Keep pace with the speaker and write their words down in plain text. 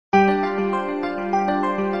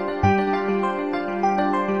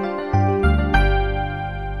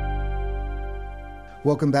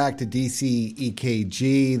Welcome back to DC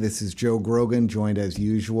EKG. This is Joe Grogan, joined as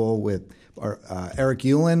usual with Eric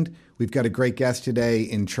Euland. We've got a great guest today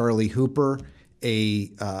in Charley Hooper, a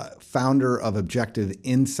founder of Objective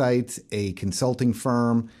Insights, a consulting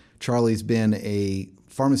firm. Charley's been a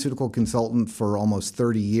pharmaceutical consultant for almost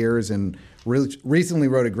 30 years and recently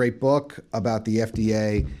wrote a great book about the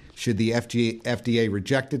FDA. Should the FDA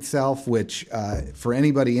reject itself? Which, for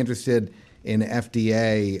anybody interested in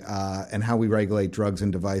FDA and how we regulate drugs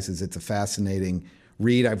and devices, it's a fascinating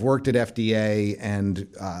read. I've worked at FDA and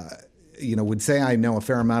would say I know a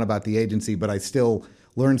fair amount about the agency, but I still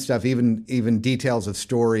learn stuff, even details of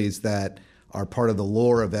stories that are part of the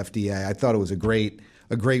lore of FDA. I thought it was a great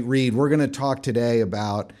read. We're going to talk today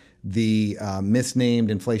about the misnamed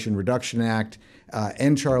Inflation Reduction Act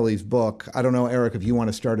and Charley's book. I don't know, Eric, if you want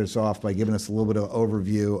to start us off by giving us a little bit of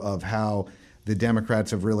overview of how the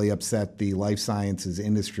Democrats have really upset the life sciences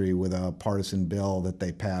industry with a partisan bill that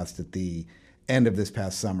they passed at the end of this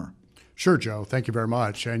past summer. Sure, Joe. Thank you very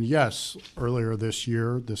much. And yes, earlier this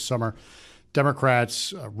summer,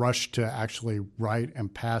 Democrats rushed to actually write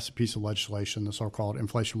and pass a piece of legislation, the so-called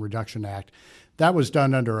Inflation Reduction Act. That was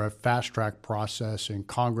done under a fast-track process in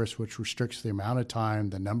Congress, which restricts the amount of time,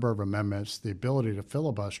 the number of amendments, the ability to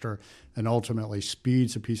filibuster, and ultimately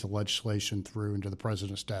speeds a piece of legislation through into the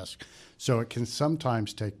president's desk. So it can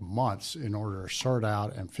sometimes take months in order to sort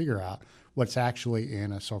out and figure out what's actually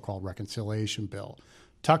in a so-called reconciliation bill.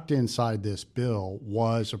 Tucked inside this bill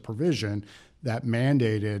was a provision that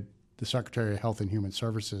mandated the Secretary of Health and Human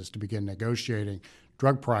Services to begin negotiating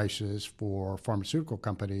drug prices for pharmaceutical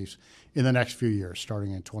companies in the next few years,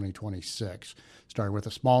 starting in 2026, starting with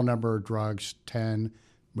a small number of drugs, 10,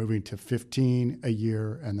 moving to 15 a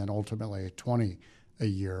year, and then ultimately 20 a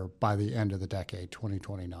year by the end of the decade,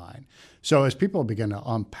 2029. So as people begin to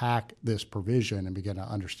unpack this provision and begin to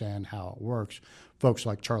understand how it works, folks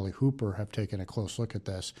like Charley Hooper have taken a close look at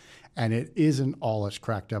this, and it isn't all it's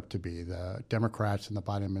cracked up to be. The Democrats and the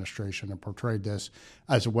Biden administration have portrayed this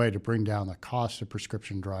as a way to bring down the cost of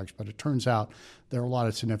prescription drugs, but it turns out there are a lot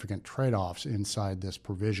of significant trade-offs inside this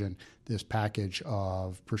provision, this package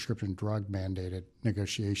of prescription drug mandated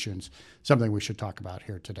negotiations, something we should talk about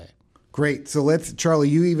here today. Great. So Charley,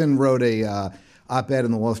 you even wrote a op-ed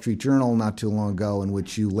in the Wall Street Journal not too long ago in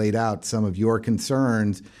which you laid out some of your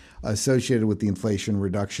concerns associated with the Inflation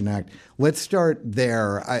Reduction Act. Let's start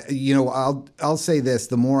there. I'll say this: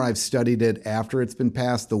 the more I've studied it after it's been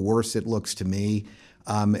passed, the worse it looks to me,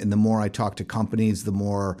 and the more I talk to companies, the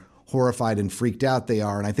more horrified and freaked out they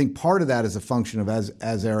are. And I think part of that is a function of,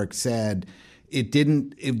 as Eric said,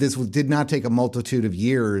 this did not take a multitude of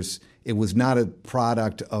years. It was not a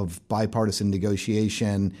product of bipartisan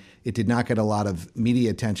negotiation. It did not get a lot of media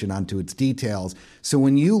attention onto its details. So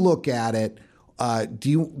when you look at it,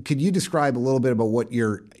 could you describe a little bit about what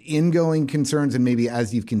your ingoing concerns and maybe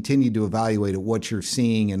as you've continued to evaluate it, what you're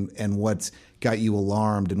seeing and what's got you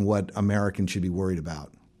alarmed and what Americans should be worried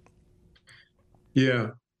about? Yeah.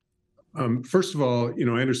 First of all,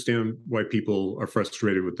 I understand why people are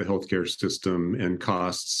frustrated with the healthcare system and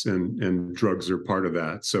costs, and drugs are part of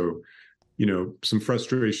that. So, some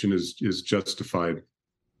frustration is justified.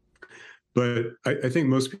 But I think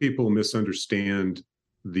most people misunderstand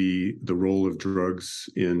the role of drugs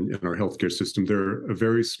in our healthcare system. They're a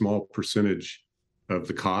very small percentage of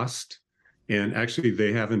the cost, and actually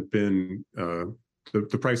they haven't been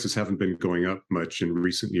the prices haven't been going up much in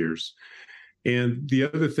recent years. And the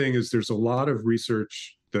other thing is there's a lot of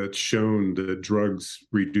research that's shown that drugs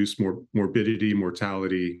reduce morbidity,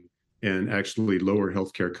 mortality, and actually lower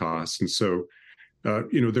healthcare costs. And so,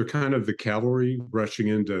 they're kind of the cavalry rushing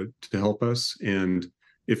in to help us. And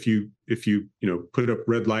if you put up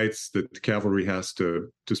red lights that the cavalry has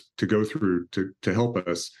to go through to help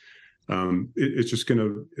us, it's going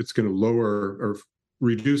to lower or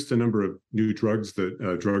reduce the number of new drugs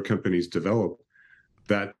that drug companies develop.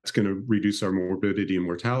 That's going to reduce our morbidity and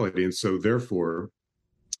mortality. And so therefore,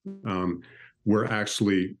 we're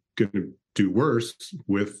actually going to do worse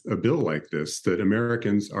with a bill like this, that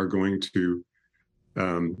Americans are going to,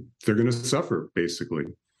 they're going to suffer, basically.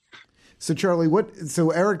 So Charley, so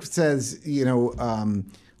Eric says,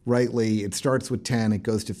 rightly, it starts with 10, it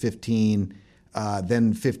goes to 15,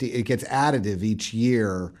 then 50, it gets additive each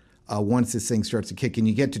year once this thing starts to kick in.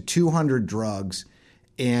 You get to 200 drugs,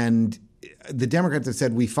 and the Democrats have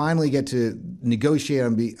said we finally get to negotiate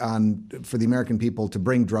for the American people to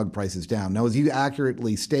bring drug prices down. Now, as you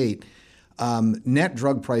accurately state, net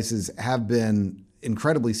drug prices have been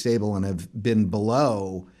incredibly stable and have been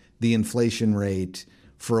below the inflation rate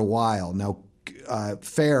for a while. Now,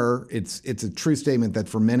 it's a true statement that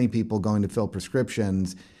for many people going to fill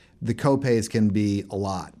prescriptions, the copays can be a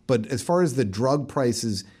lot. But as far as the drug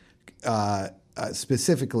prices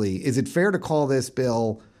specifically, is it fair to call this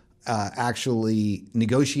bill actually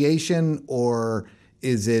negotiation, or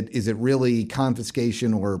is it really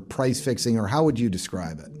confiscation or price fixing, or how would you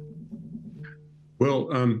describe it?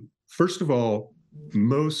 Well, first of all,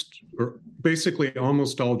 most or basically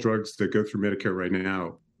almost all drugs that go through Medicare right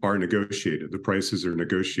now are negotiated. The prices are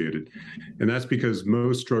negotiated. And that's because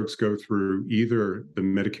most drugs go through either the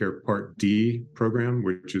Medicare Part D program,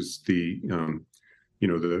 which is the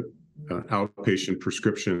outpatient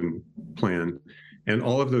prescription plan. And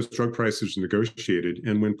all of those drug prices are negotiated.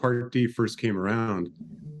 And when Part D first came around,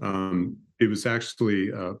 it was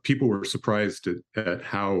actually people were surprised at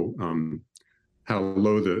how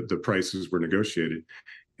low the prices were negotiated.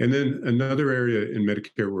 And then another area in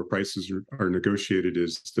Medicare where prices are negotiated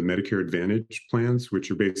is the Medicare Advantage plans, which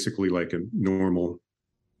are basically like a normal,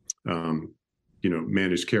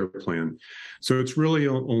 managed care plan. So it's really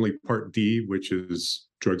only Part D, which is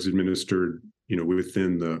drugs administered,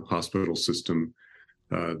 within the hospital system,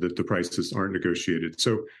 that the prices aren't negotiated.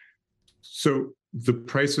 So the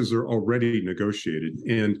prices are already negotiated,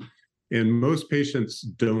 and most patients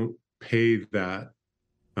don't pay that.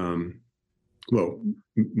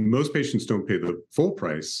 Most patients don't pay the full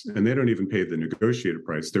price, and they don't even pay the negotiated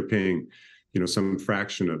price. They're paying, some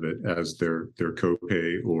fraction of it as their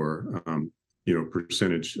copay or,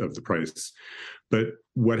 percentage of the price. But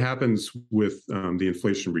what happens with the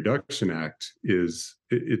Inflation Reduction Act is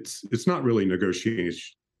it's not really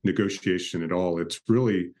negotiation at all. It's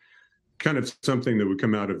really kind of something that would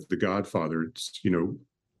come out of The Godfather. It's,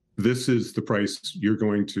 this is the price you're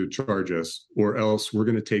going to charge us, or else we're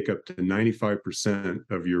going to take up to 95%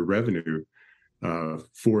 of your revenue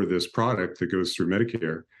for this product that goes through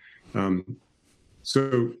Medicare.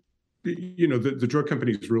 So, the drug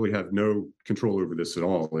companies really have no control over this at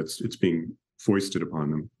all. It's being foisted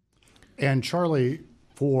upon them. And Charley,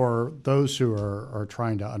 for those who are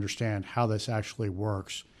trying to understand how this actually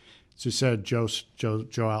works, as you said, Joe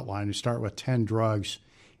outlined, you start with 10 drugs.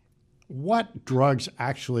 What drugs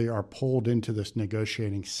actually are pulled into this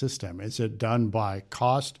negotiating system? Is it done by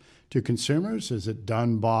cost to consumers? Is it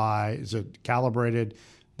calibrated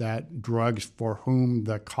that drugs for whom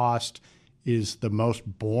the cost is the most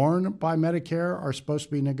borne by Medicare are supposed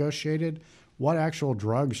to be negotiated? What actual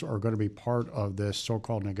drugs are going to be part of this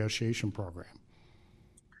so-called negotiation program?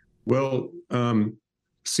 Well,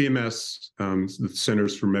 CMS, the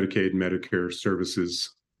Centers for Medicaid and Medicare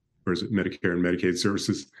Services, or is it Medicare and Medicaid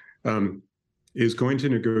Services, is going to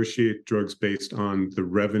negotiate drugs based on the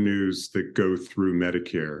revenues that go through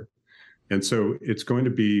Medicare. And so it's going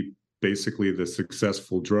to be basically the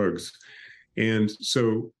successful drugs. And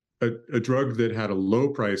so a drug that had a low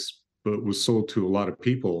price but was sold to a lot of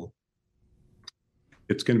people,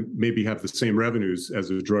 it's going to maybe have the same revenues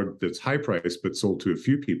as a drug that's high price but sold to a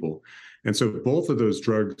few people. And so both of those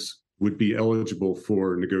drugs would be eligible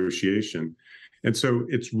for negotiation. And so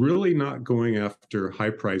it's really not going after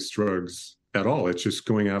high-priced drugs at all. It's just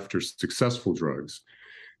going after successful drugs.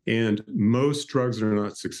 And most drugs are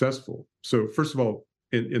not successful. So first of all,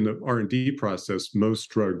 in the R&D process, most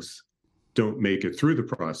drugs don't make it through the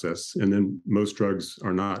process. And then most drugs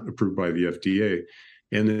are not approved by the FDA.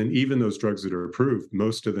 And then even those drugs that are approved,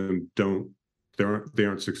 most of them they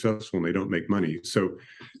aren't successful and they don't make money. So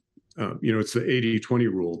it's the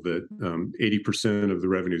 80-20 rule that 80% of the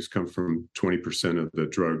revenues come from 20% of the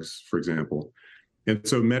drugs, for example. And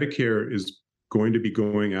so Medicare is going to be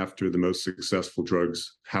going after the most successful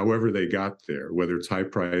drugs, however they got there, whether it's high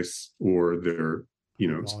price or they're,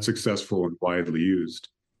 successful and widely used.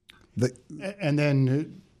 And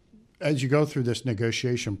then as you go through this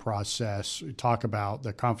negotiation process, you talk about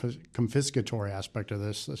the confiscatory aspect of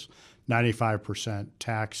this 95%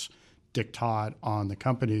 tax diktat on the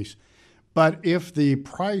companies. But if the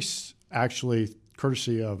price actually,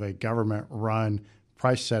 courtesy of a government-run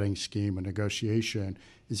price-setting scheme, a negotiation,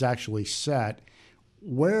 is actually set,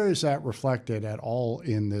 where is that reflected at all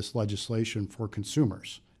in this legislation for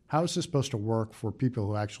consumers? How is this supposed to work for people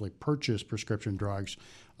who actually purchase prescription drugs,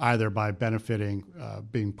 either by benefiting,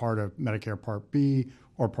 being part of Medicare Part B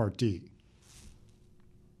or Part D?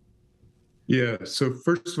 Yeah, so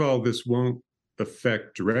first of all, this won't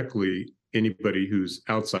affect directly anybody who's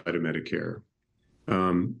outside of Medicare.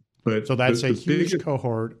 But so that's a huge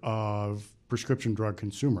cohort of prescription drug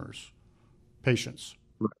consumers, patients.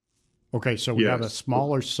 Right. Okay, so we have a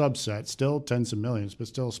smaller subset, still tens of millions, but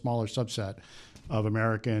still a smaller subset of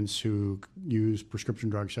Americans who use prescription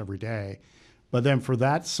drugs every day. But then for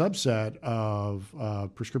that subset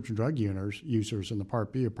of prescription drug users in the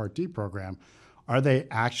Part B or Part D program, are they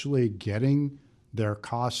actually getting their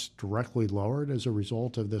costs directly lowered as a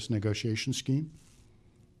result of this negotiation scheme?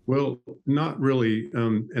 Well, not really.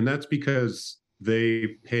 And that's because they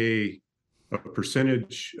pay a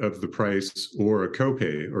percentage of the price or a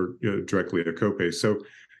copay, or directly a copay. So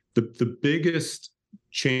the biggest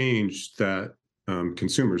change that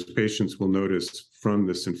consumers, patients will notice from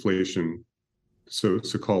this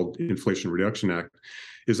so-called Inflation Reduction Act,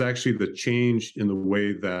 is actually the change in the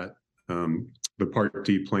way that the Part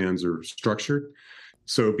D plans are structured.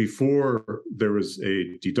 So before, there was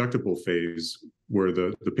a deductible phase where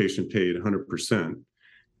the patient paid 100%.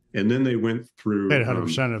 And then they went through... Paid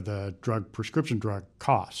 100% of the prescription drug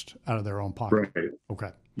cost out of their own pocket. Right. Okay.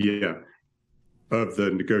 Yeah. Of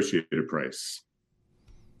the negotiated price.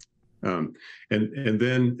 And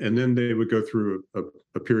then they would go through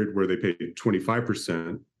a period where they paid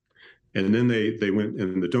 25%. And then they went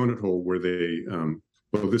in the donut hole where they,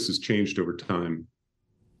 this has changed over time.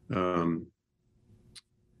 And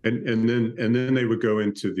then they would go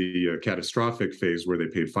into the catastrophic phase where they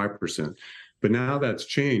paid 5%. But now that's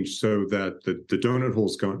changed so that the donut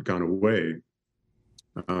hole's gone away.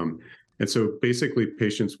 And so basically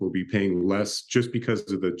patients will be paying less just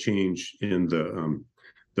because of the change in the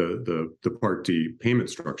Part D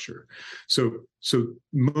payment structure. So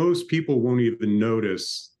most people won't even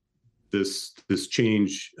notice this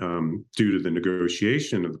change due to the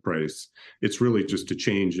negotiation of the price. It's really just a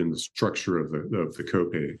change in the structure of the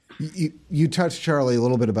copay. You touched, Charlie, a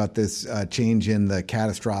little bit about this change in the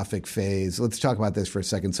catastrophic phase. Let's talk about this for a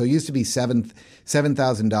second. So it used to be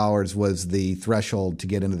 $7,000 was the threshold to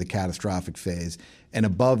get into the catastrophic phase, and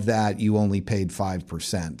above that you only paid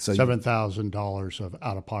 5%. So $7,000 of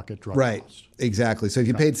out-of-pocket drug right, costs. Exactly. So if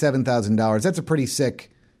you paid $7,000, that's a pretty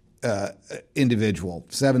sick individual.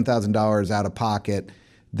 $7,000 out of pocket.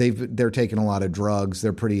 They're taking a lot of drugs.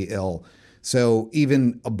 They're pretty ill. So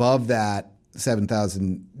even above that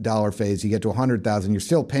 $7,000 phase, you get to $100,000. You're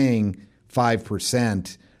still paying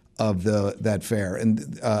 5% of that fare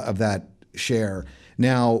and of that share.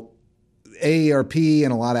 Now, AARP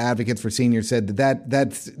and a lot of advocates for seniors said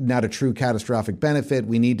that's not a true catastrophic benefit.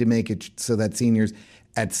 We need to make it so that seniors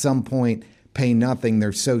at some point pay nothing.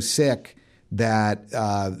 They're so sick that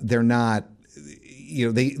they're not,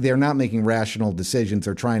 they're not making rational decisions.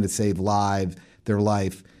 They're trying to save their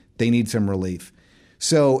life. They need some relief.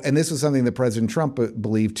 So, and this was something that President Trump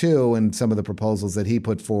believed too, and some of the proposals that he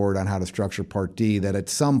put forward on how to structure Part D, that at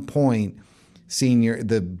some point,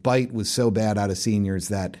 the bite was so bad out of seniors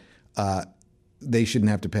that they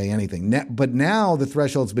shouldn't have to pay anything. But now the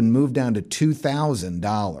threshold's been moved down to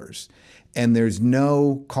 $2,000. And there's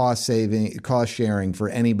no cost sharing for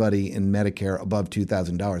anybody in Medicare above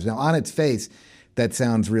 $2,000. Now, on its face, that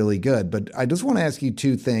sounds really good. But I just want to ask you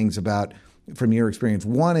two things from your experience.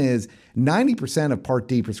 One is 90% of Part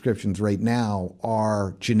D prescriptions right now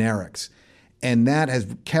are generics. And that has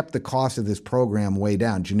kept the cost of this program way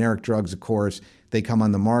down. Generic drugs, of course, they come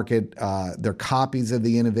on the market. They're copies of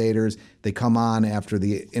the innovators. They come on after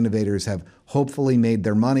the innovators have hopefully made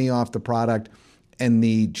their money off the product. And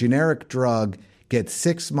the generic drug gets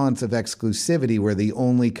 6 months of exclusivity. We're the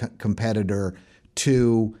only competitor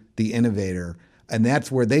to the innovator. And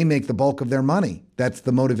that's where they make the bulk of their money. That's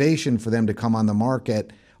the motivation for them to come on the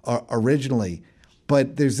market originally.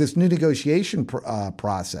 But there's this new negotiation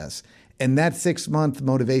process. And that 6-month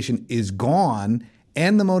motivation is gone.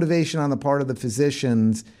 And the motivation on the part of the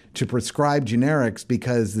physicians to prescribe generics,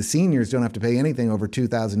 because the seniors don't have to pay anything over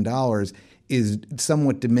 $2,000, is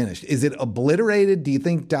somewhat diminished. Is it obliterated? Do you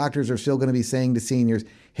think doctors are still going to be saying to seniors,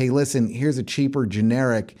 hey, listen, here's a cheaper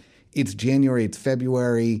generic. It's January, it's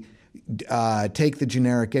February. Take the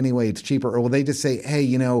generic anyway, it's cheaper. Or will they just say, hey,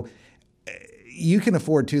 you can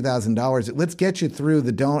afford $2,000. Let's get you through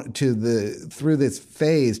through this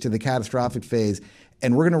phase, to the catastrophic phase,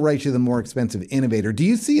 and we're going to write you the more expensive innovator. Do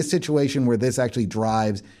you see a situation where this actually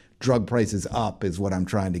drives drug prices up, is what I'm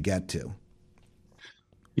trying to get to?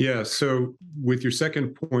 Yeah. So with your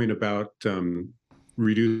second point about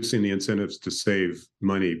reducing the incentives to save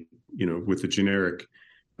money, with the generic,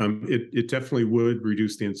 it definitely would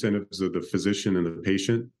reduce the incentives of the physician and the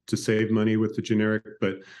patient to save money with the generic.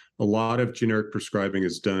 But a lot of generic prescribing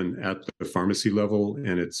is done at the pharmacy level,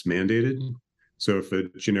 and it's mandated. So if a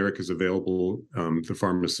generic is available, the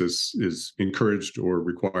pharmacist is encouraged or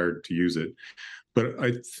required to use it. But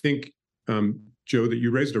I think, Joe, that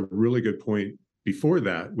you raised a really good point before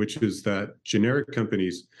that, which is that generic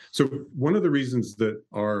companies. So one of the reasons that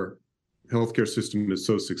our healthcare system is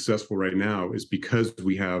so successful right now is because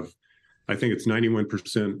we have, I think it's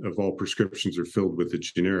 91% of all prescriptions are filled with a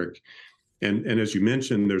generic. And as you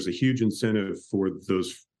mentioned, there's a huge incentive for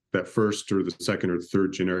those that first or the second or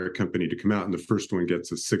third generic company to come out, and the first one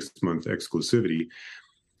gets a 6-month exclusivity.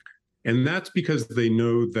 And that's because they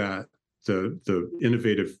know that the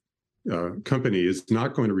innovative company is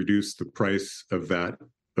not going to reduce the price of that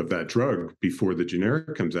drug before the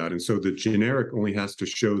generic comes out. And so the generic only has to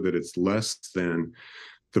show that it's less than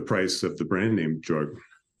the price of the brand name drug.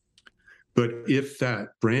 But if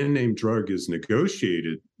that brand name drug is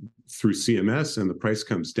negotiated through CMS and the price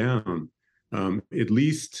comes down, at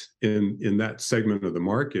least in that segment of the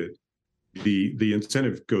market, the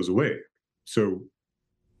incentive goes away. So,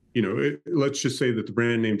 let's just say that the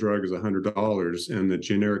brand name drug is $100 and the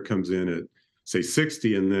generic comes in at, say,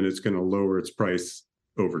 $60, and then it's going to lower its price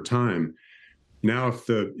over time. Now, if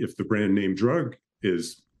the brand name drug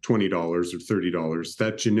is $20 or $30,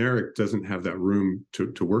 that generic doesn't have that room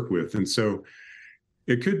to work with. And so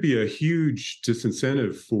it could be a huge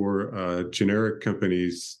disincentive for generic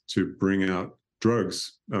companies to bring out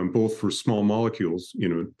drugs, both for small molecules,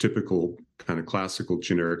 typical kind of classical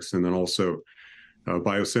generics, and then also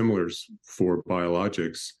biosimilars for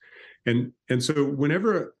biologics. And so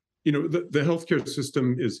whenever, the healthcare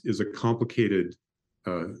system is a complicated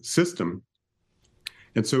system.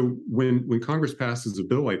 And so when Congress passes a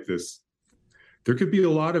bill like this, there could be a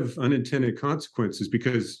lot of unintended consequences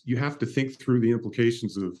because you have to think through the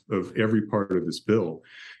implications of every part of this bill.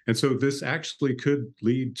 And so this actually could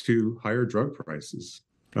lead to higher drug prices.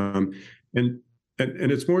 And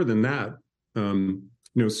it's more than that.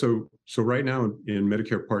 So right now in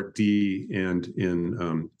Medicare Part D and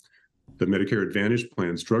in the Medicare Advantage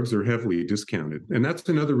plans, drugs are heavily discounted. And that's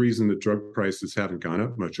another reason that drug prices haven't gone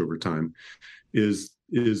up much over time, is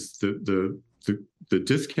the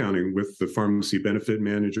discounting with the pharmacy benefit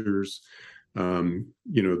managers, the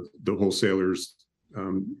wholesalers,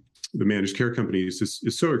 the managed care companies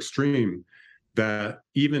is so extreme that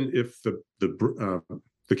even if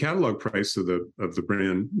the catalog price of the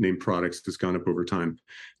brand name products has gone up over time,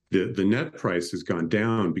 the net price has gone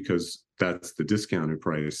down because that's the discounted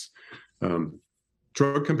price.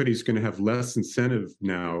 Drug companies are going to have less incentive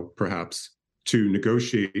now, perhaps, to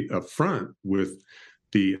negotiate up front with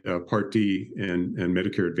the Part D and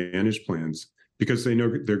Medicare Advantage plans because they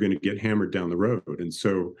know they're going to get hammered down the road. And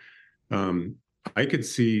so I could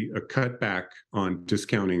see a cutback on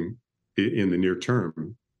discounting in the near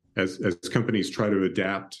term as companies try to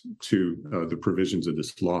adapt to the provisions of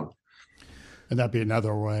this law. And that'd be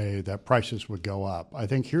another way that prices would go up. I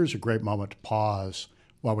think here's a great moment to pause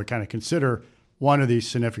while we kind of consider one of these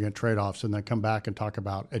significant trade-offs and then come back and talk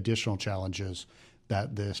about additional challenges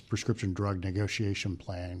that this prescription drug negotiation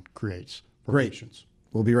plan creates for patients.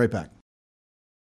 We'll be right back.